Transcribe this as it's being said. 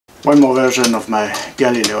One more version of my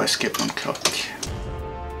Galileo Escapement clock.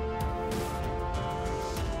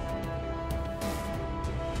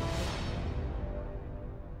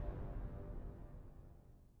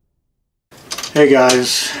 Hey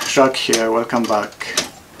guys, Jacques here, welcome back.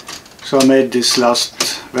 So I made this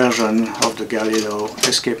last version of the Galileo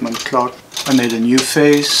Escapement clock. I made a new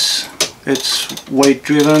face. It's weight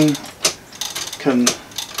driven. Can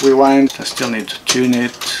rewind. I still need to tune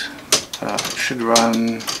it. It should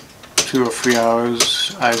run 2 or 3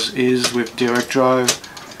 hours as is with direct drive,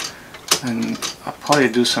 and I'll probably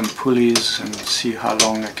do some pulleys and see how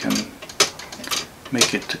long I can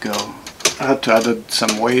make it to go. I had to add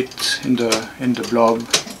some weight in the blob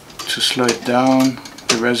to slow it down.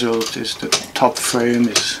 The result is the top frame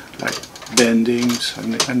is like bending, so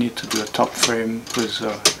I need to do a top frame with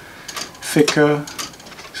thicker.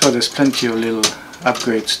 So there's plenty of little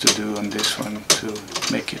upgrades to do on this one to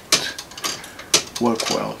make it work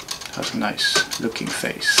well. It has a nice looking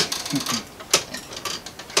face.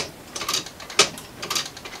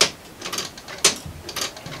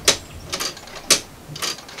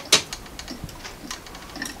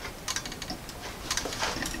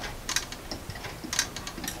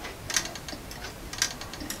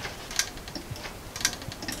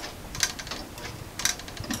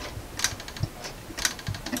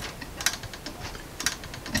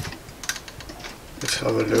 Let's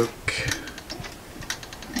have a look.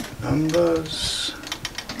 Numbers.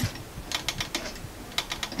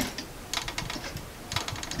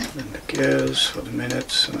 And the gears for the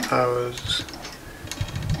minutes and hours.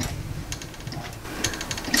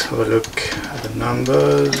 Let's have a look at the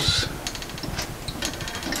numbers.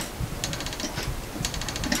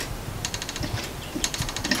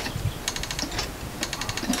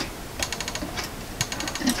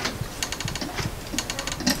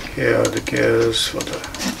 Here are the gears for the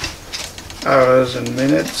hours and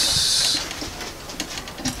minutes.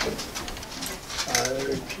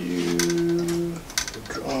 IQ, the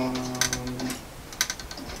drum,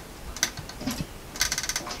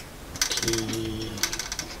 key.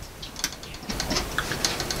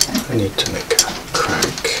 I need to make a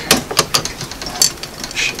crank.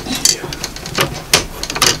 Shit here.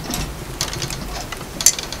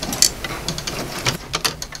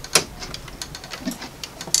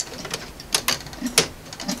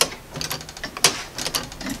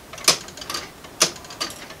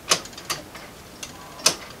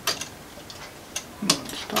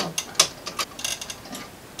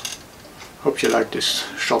 Hope you like this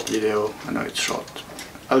short video. I know it's short.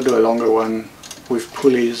 I'll do a longer one with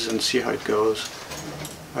pulleys and see how it goes.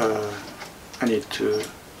 I need to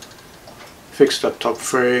fix that top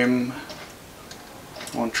frame.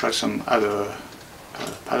 I want to try some other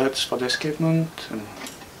palettes for the escapement. And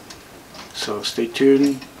so stay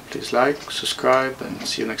tuned, please like, subscribe, and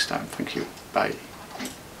see you next time. Thank you. Bye.